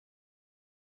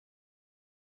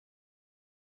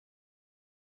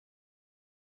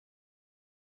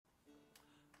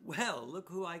Well, look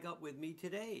who I got with me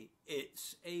today.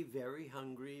 It's a very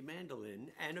hungry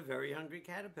mandolin and a very hungry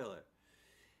caterpillar.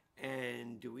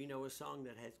 And do we know a song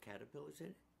that has caterpillars in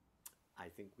it? I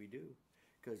think we do,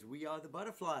 because we are the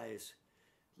butterflies.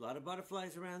 A lot of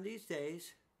butterflies around these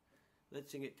days.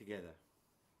 Let's sing it together.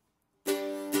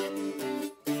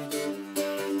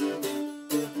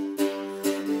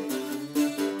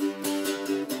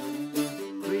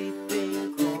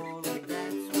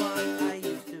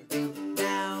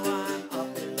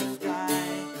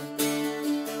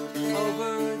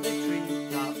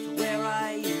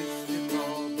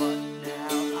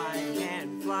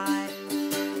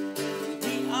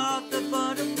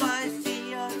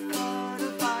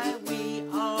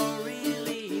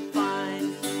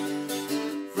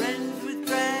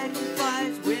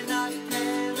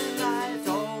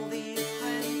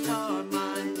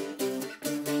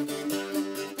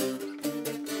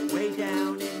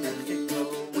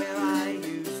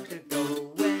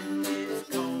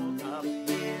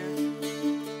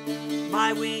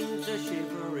 My wings are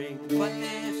shivering, but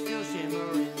they're still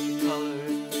shimmering,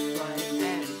 colors bright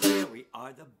and clear. We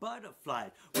are the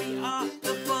butterflies. We are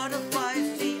the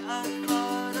butterflies. See us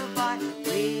butterfly.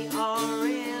 We are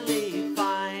really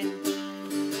fine.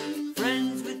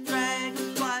 Friends with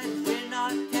dragonflies. We're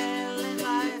not telling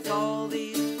lies. All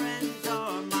these friends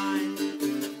are mine.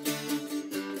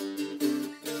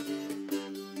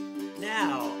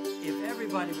 Now, if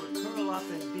everybody would curl up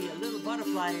and be a little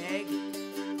butterfly egg,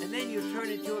 and then you turn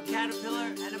into a caterpillar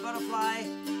and a butterfly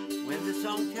when the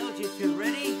song tells you to.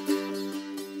 Ready?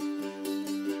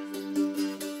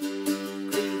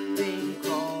 Creeping,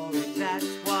 crawling, that's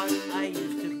what I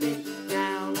used to be.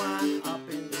 Now I'm up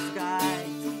in the sky,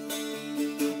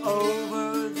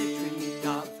 over the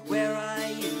treetops where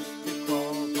I used to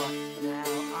crawl, but now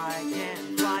I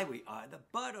can fly. We are the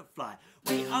butterfly.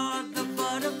 We are the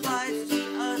butterflies. See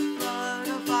us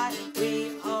butterfly.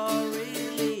 We are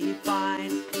really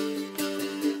fine.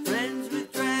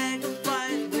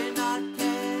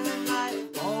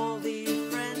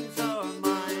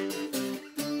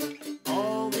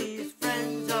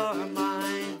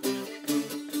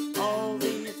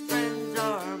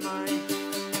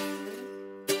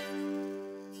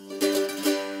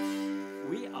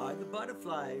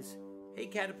 Butterflies. Hey,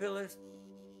 caterpillars.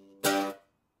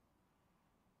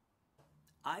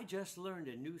 I just learned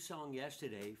a new song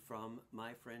yesterday from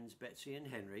my friends Betsy and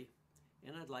Henry,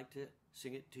 and I'd like to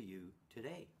sing it to you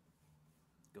today.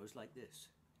 It goes like this.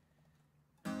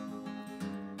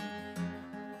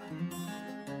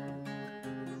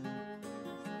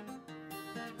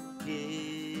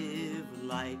 Give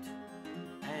light,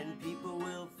 and people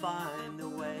will find the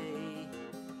way.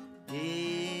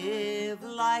 Give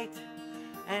light,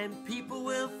 and people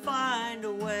will find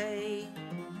a way.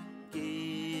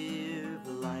 Give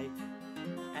light,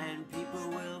 and people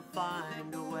will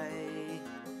find a way.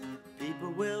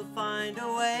 People will find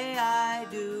a way, I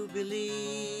do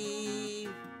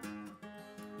believe.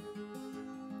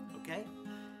 Okay?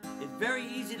 It's very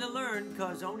easy to learn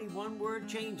because only one word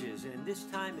changes, and this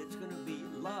time it's going to be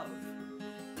love.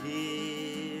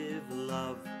 Give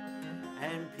love,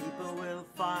 and people will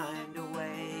find a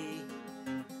way.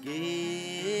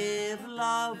 Give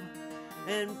love,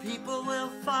 and people will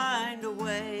find a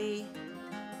way.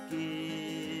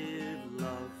 Give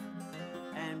love,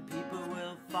 and people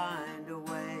will find a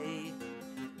way.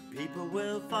 People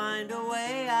will find a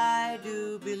way, I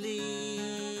do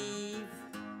believe.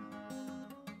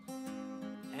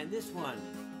 And this one,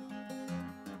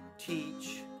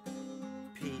 teach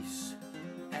peace,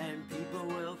 and people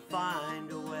will find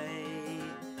a way.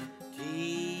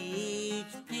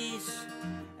 Teach peace,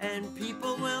 and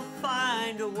people will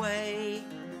find a way.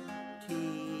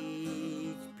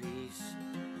 Teach peace,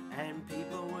 and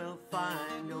people will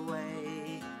find a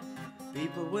way.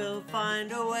 People will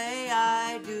find a way,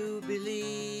 I do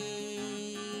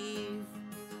believe.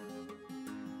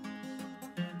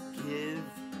 Give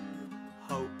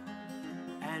hope,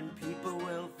 and people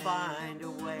will find a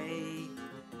way.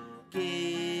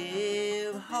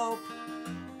 Give hope,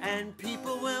 and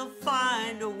people will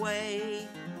find a way.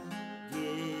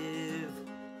 Give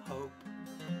hope,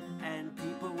 and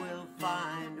people will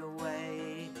find a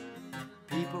way.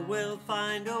 People will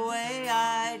find a way,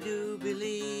 I do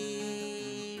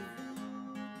believe.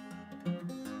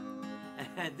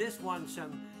 And this one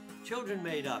some children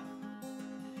made up.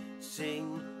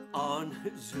 Sing on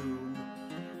Zoom,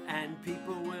 and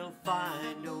people will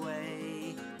find a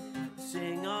way.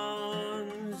 Sing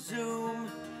on Zoom,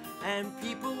 and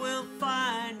people will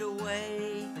find a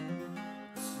way.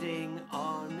 Sing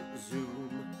on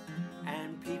Zoom,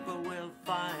 and people will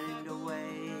find a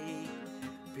way.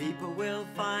 People will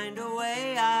find a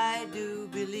way,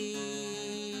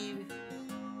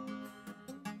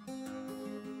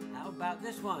 about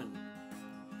this one?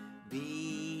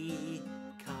 Be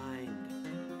kind,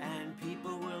 and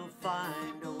people will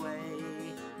find a way.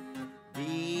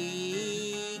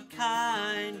 Be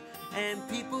kind, and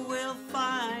people will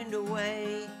find a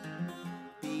way.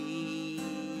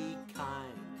 Be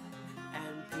kind,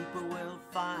 and people will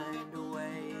find a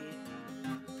way.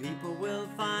 People will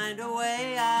find a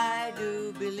way, I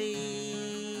do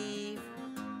believe.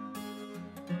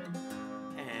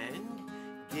 And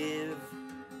give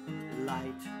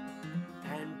light,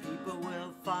 and people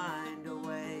will find a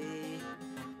way.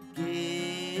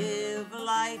 Give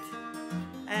light,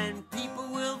 and people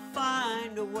will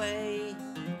find a way.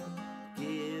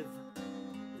 Give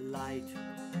light,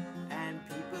 and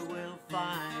people will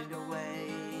find a way.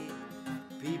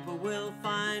 People will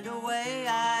find a way,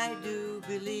 I do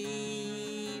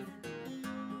believe.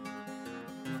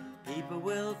 People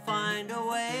will find a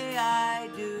way, I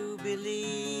do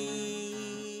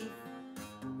believe.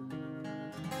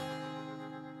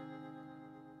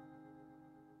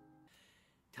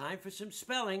 Time for some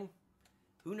spelling.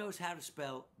 Who knows how to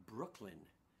spell Brooklyn?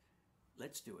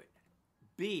 Let's do it.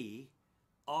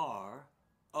 B-R-O-O-K-L-Y-N,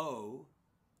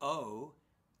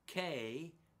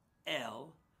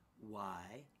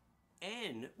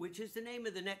 which is the name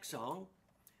of the next song,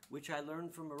 which I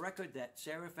learned from a record that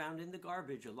Sarah found in the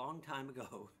garbage a long time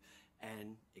ago.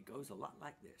 And it goes a lot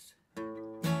like this.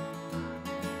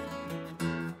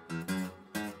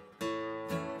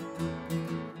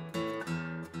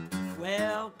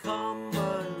 Well, come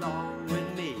along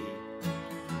with me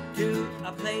to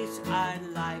a place I'd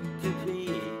like to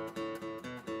be.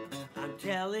 I'm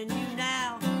telling you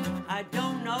now, I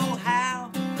don't know how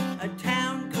a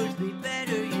town could be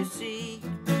better, you see.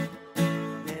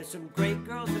 There's some great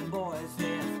girls and boys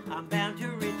there, I'm bound to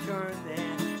return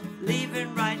there.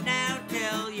 Leaving right now,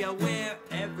 tell you where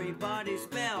everybody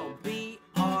spell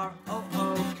B-R-O-O-K-L-Y-N.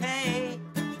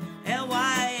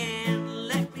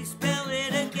 Let me spell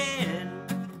it again.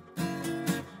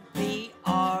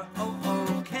 B-R-O-O-K-L-Y-N.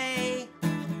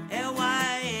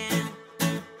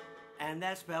 And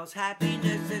that spells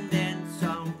happiness, and then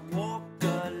some. Walk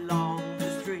along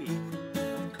the street,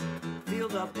 feel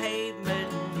the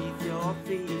pavement beneath your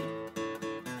feet.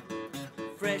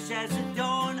 Fresh as the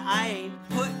dawn, I ain't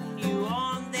putting you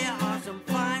on. There are some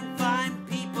fine, fine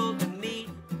people to meet.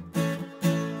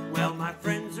 Well, my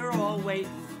friends are all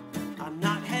waiting, I'm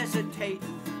not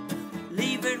hesitating.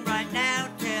 Leaving right now,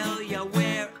 tell you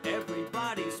where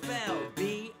everybody spell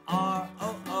B-R-O-O-K-L-Y-N.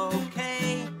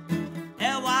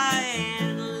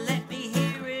 Let me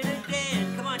hear it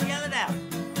again. Come on, yell it out.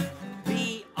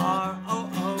 B-R-O-O-K-L-Y-N.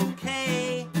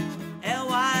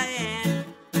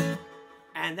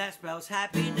 And that spells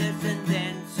happiness, and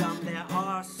then some. There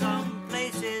are some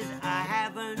places I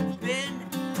haven't been,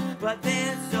 but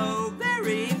there's so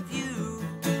very few.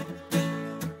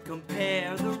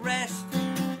 Compare the rest,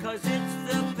 'cause it's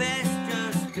the best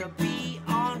just to be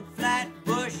on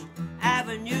Flatbush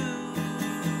Avenue.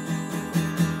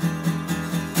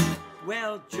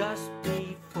 Well, just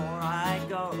before I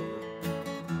go,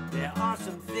 there are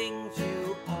some things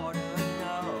you ought to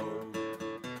know.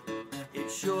 It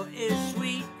sure is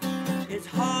sweet, it's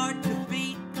hard to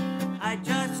beat, I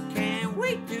just can't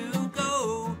wait to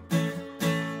go.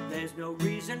 There's no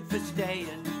reason for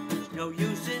staying, no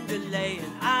use in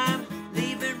delaying. I'm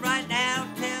leaving right now,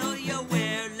 tell you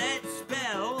where. Let's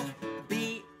spell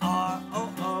B-R-O-O-K-L-Y-N.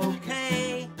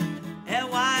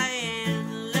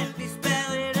 Let me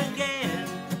spell it again.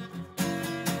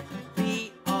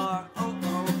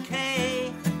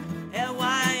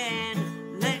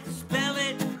 B-R-O-O-K-L-Y-N. Let's spell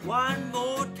it one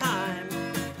more time.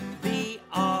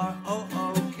 B-R-O-O-K-L-Y-N.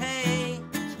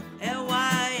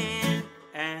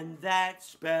 And that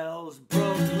spells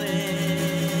Brooklyn.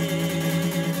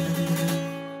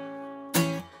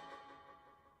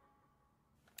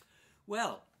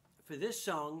 Well, for this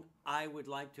song, I would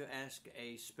like to ask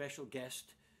a special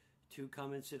guest to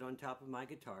come and sit on top of my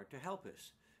guitar to help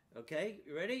us. Okay,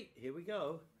 you ready? Here we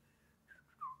go.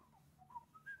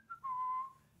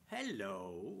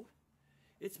 Hello.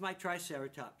 It's my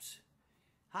Triceratops.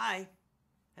 Hi.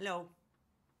 Hello.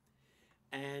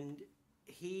 And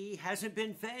he hasn't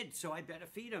been fed, so I better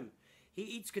feed him. He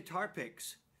eats guitar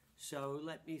picks. So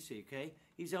let me see, okay?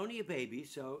 He's only a baby,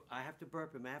 so I have to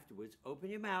burp him afterwards. Open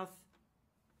your mouth.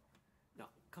 No,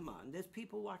 come on. There's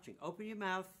people watching. Open your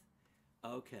mouth.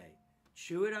 Okay.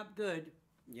 Chew it up good.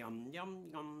 Yum, yum,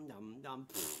 yum, yum, yum.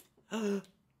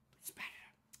 It's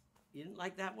better. You didn't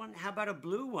like that one? How about a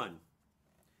blue one?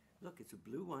 Look, it's a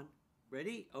blue one.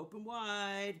 Ready? Open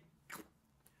wide.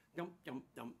 Dump, dump,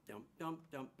 dump, dump, dump,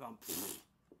 dump, dump.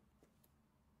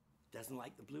 Doesn't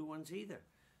like the blue ones either.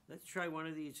 Let's try one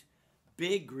of these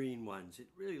big green ones. It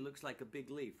really looks like a big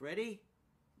leaf. Ready?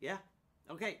 Yeah?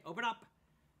 Okay, open up.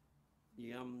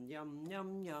 Yum, yum,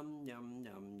 yum, yum, yum,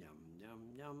 yum, yum,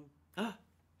 yum, yum. Ah,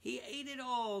 he ate it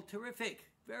all. Terrific.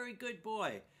 Very good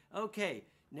boy. Okay,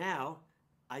 now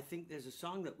I think there's a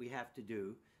song that we have to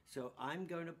do. So I'm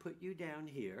going to put you down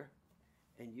here,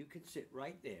 and you can sit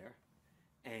right there,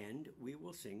 and we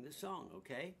will sing the song,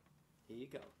 okay? Here you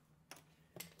go.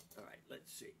 All right,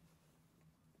 let's see.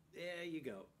 There you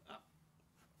go. Up.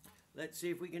 Let's see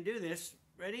if we can do this.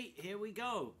 Ready? Here we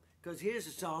go. Because here's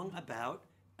a song about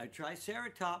a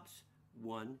triceratops.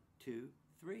 1, 2,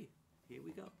 3. Here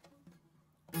we go.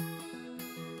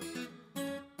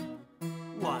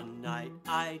 One night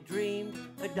I dreamed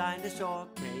a dinosaur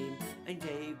came and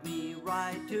gave me a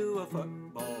ride to a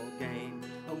football game.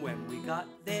 And when we got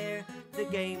there, the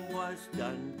game was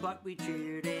done, but we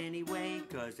cheered anyway,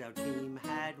 'cause our team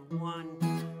had won.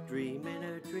 Dreaming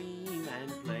a dream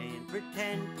and playing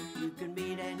pretend. You can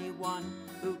meet anyone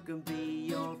who can be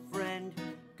your friend.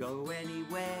 Go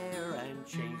anywhere and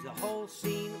change the whole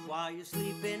scene while you're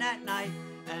sleeping at night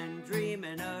and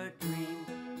dreaming a dream.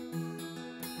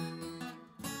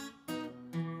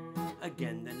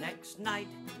 Again the next night,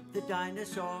 the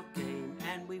dinosaur came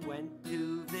and we went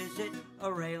to visit a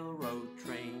railroad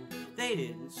train. They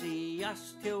didn't see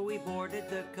us till we boarded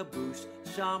the caboose.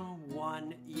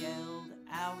 Someone yelled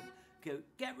out,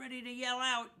 get ready to yell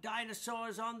out,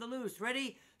 dinosaurs on the loose.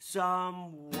 Ready?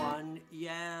 Someone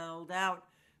yelled out.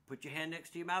 Put your hand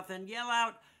next to your mouth and yell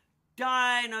out,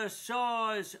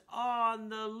 dinosaurs on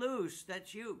the loose.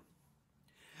 That's you.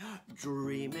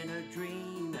 Dreaming a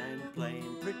dream and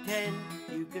playing pretend.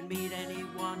 You can meet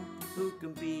anyone who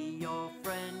can be your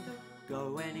friend.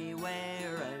 Go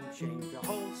anywhere and change the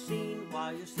whole scene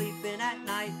while you're sleeping at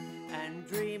night and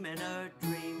dreaming a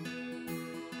dream.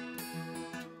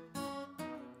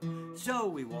 So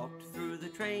we walked through the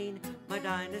train, my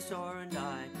dinosaur and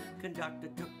I. Conductor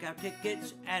took our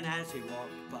tickets, and as he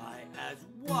walked by, asked,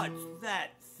 what's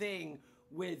that thing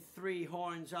with 3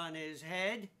 horns on his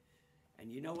head? And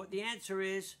you know what the answer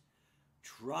is?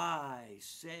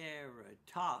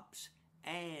 Triceratops,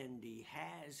 and he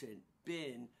hasn't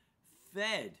been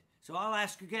fed. So I'll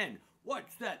ask again,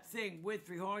 what's that thing with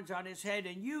 3 horns on his head?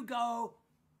 And you go...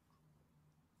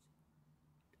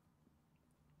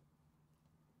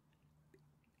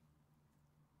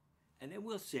 And then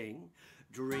we'll sing,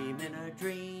 dreaming a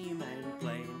dream and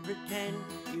playing pretend.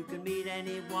 You can meet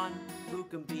anyone who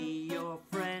can be your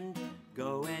friend.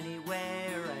 Go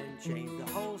anywhere and change the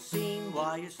whole scene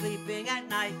while you're sleeping at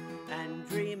night and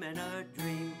dreaming a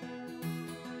dream.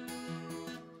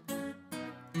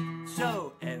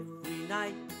 So every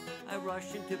night I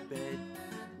rush into bed,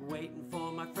 waiting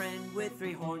for my friend with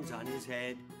 3 horns on his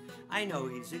head. I know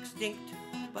he's extinct,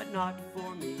 but not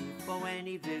for me, for when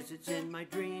he visits in my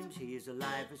dreams, he is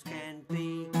alive as can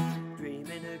be.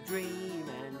 Dreaming a dream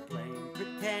and playing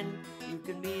pretend. You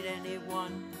can meet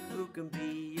anyone who can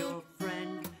be your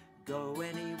friend. Go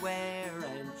anywhere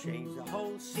and change the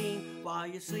whole scene while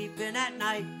you're sleeping at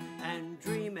night and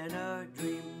dreaming a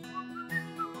dream.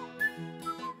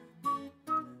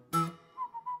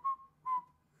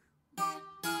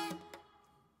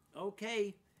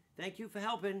 Okay, thank you for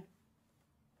helping.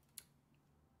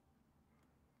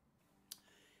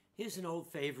 Here's an old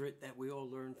favorite that we all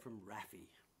learned from Raffi.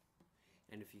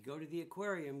 And if you go to the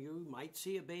aquarium, you might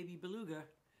see a baby beluga,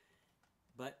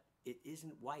 but it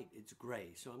isn't white, it's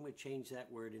gray. So I'm going to change that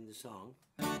word in the song.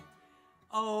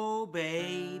 Oh,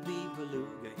 baby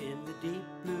beluga in the deep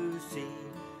blue sea,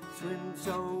 swim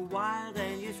so wild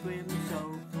and you swim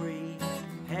so free.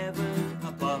 Heaven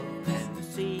above and the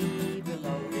sea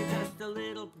below, you're just a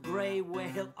little gray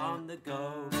whale on the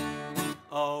go.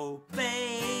 Oh,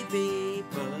 baby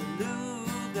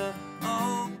beluga,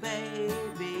 oh,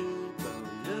 baby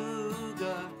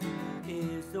beluga.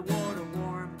 Is the water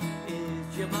warm?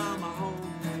 Is your mama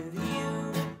home with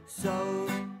you? So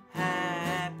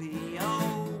happy,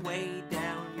 oh, way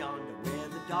down yonder where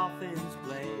the dolphins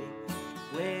play,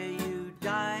 where you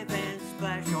dive and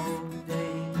splash all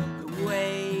day. The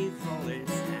waves roll in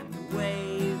and the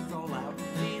waves roll out.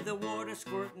 See the water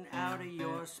squirting out of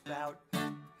your spout.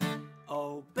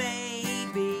 Oh,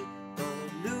 baby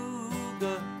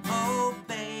beluga, oh,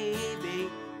 baby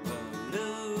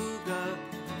beluga.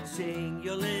 Sing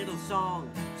your little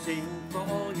song, sing for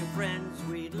all your friends.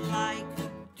 We'd like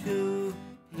to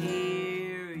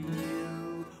hear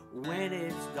you. When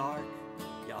it's dark,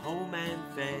 you're home and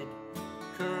fed,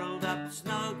 curled up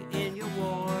snug in your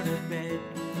water bed.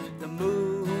 The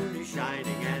moon is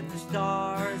shining and the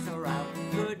stars are out.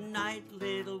 Good night,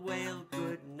 little whale,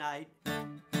 good night.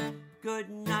 Good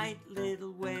night,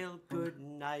 little whale, good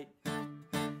night.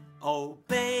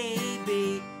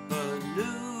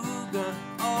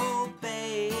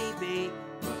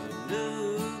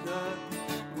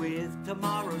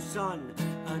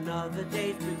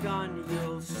 gone,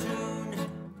 you'll soon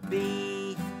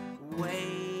be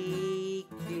waking.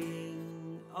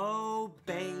 Oh,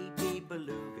 baby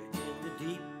beluga in the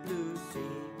deep blue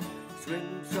sea,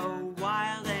 swim so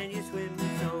wild and you swim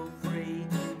so free.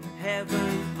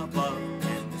 Heaven above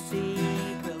and the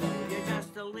sea below, you're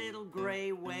just a little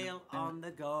gray whale on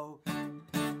the go.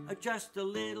 Just a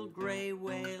little gray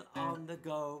whale on the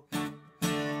go.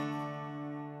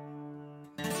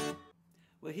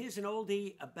 Well, here's an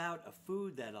oldie about a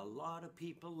food that a lot of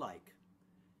people like,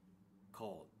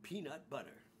 called peanut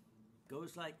butter.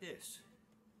 Goes like this.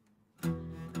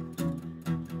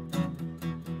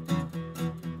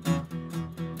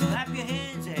 Clap your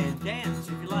hands and dance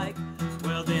if you like.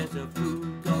 Well, there's a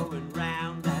food going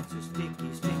round that's a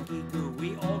sticky, sticky goo.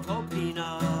 We all call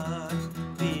peanut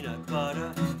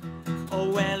butter. Oh,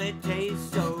 well, it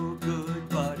tastes so good,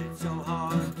 but it's so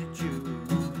hard to chew.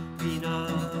 Peanut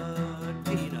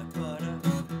butter.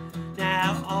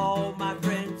 Now, all my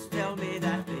friends tell me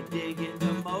that they dig it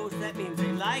the most. That means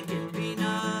they like it.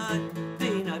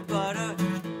 Peanut butter.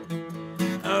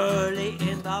 Early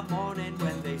in the morning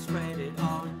when they spread it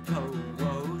on toast.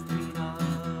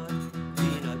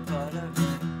 Peanut butter.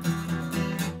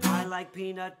 I like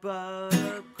peanut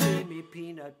butter, creamy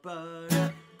peanut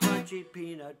butter, crunchy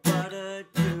peanut butter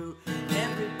too.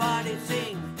 Everybody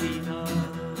sing peanut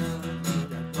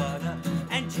butter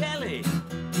and jelly.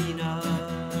 Peanut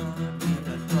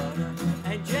butter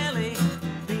and jelly.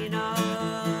 Peanut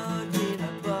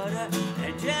butter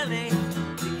and jelly.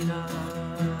 Peanut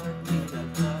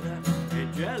butter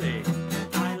and jelly.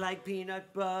 I like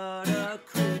peanut butter,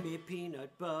 creamy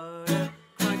peanut butter,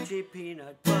 crunchy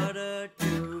peanut butter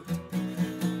too.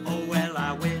 Oh, well,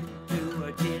 I went to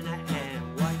a dinner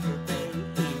and what did they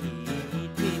eat?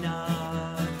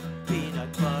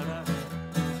 Peanut butter.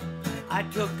 I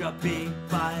took a big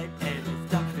bite and it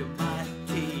stuck to my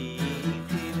teeth.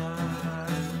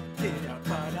 Peanut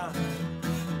butter.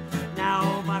 Now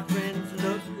all my friends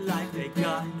look like they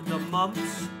got the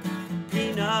mumps.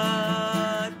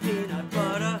 Peanut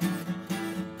butter.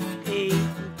 Eating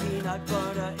peanut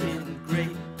butter in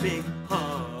great big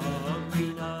hunk.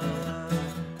 Peanut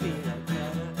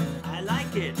butter. I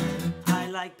like it. I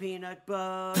like peanut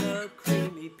butter,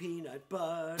 creamy peanut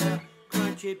butter,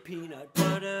 crunchy peanut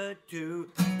butter too.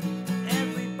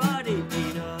 Everybody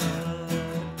peanut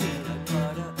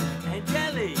butter and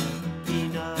jelly.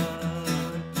 Peanut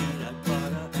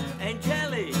butter and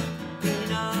jelly.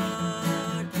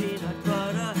 Peanut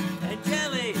butter and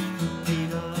jelly.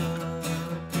 Peanut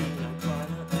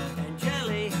butter and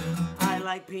jelly. I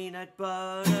like peanut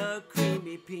butter,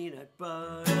 creamy peanut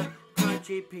butter,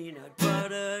 crunchy peanut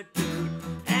butter too.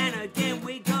 And again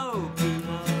we go.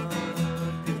 Peanut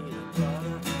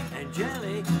butter and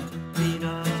jelly.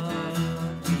 Peanut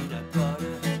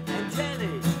butter and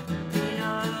jelly.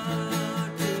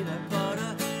 Peanut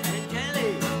butter and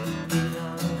jelly.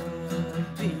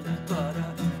 Peanut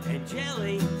butter and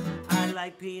jelly. I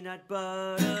like peanut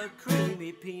butter,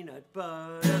 creamy peanut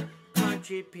butter,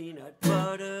 crunchy peanut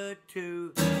butter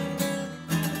too.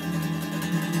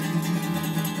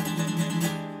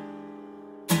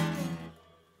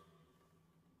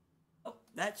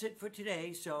 That's it for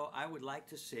today, so I would like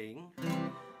to sing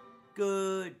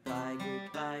goodbye,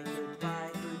 goodbye,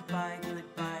 goodbye, goodbye,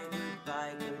 goodbye,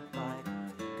 goodbye,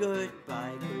 goodbye, goodbye,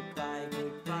 goodbye,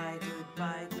 goodbye,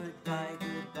 goodbye, goodbye,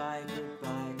 goodbye,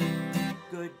 goodbye,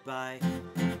 goodbye.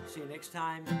 See you next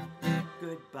time.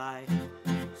 Goodbye.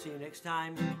 See you next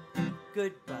time.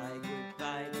 Goodbye,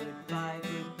 goodbye, goodbye,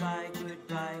 goodbye,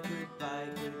 goodbye, goodbye,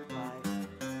 goodbye.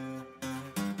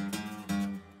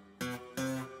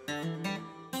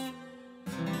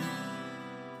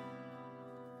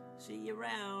 See you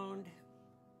around.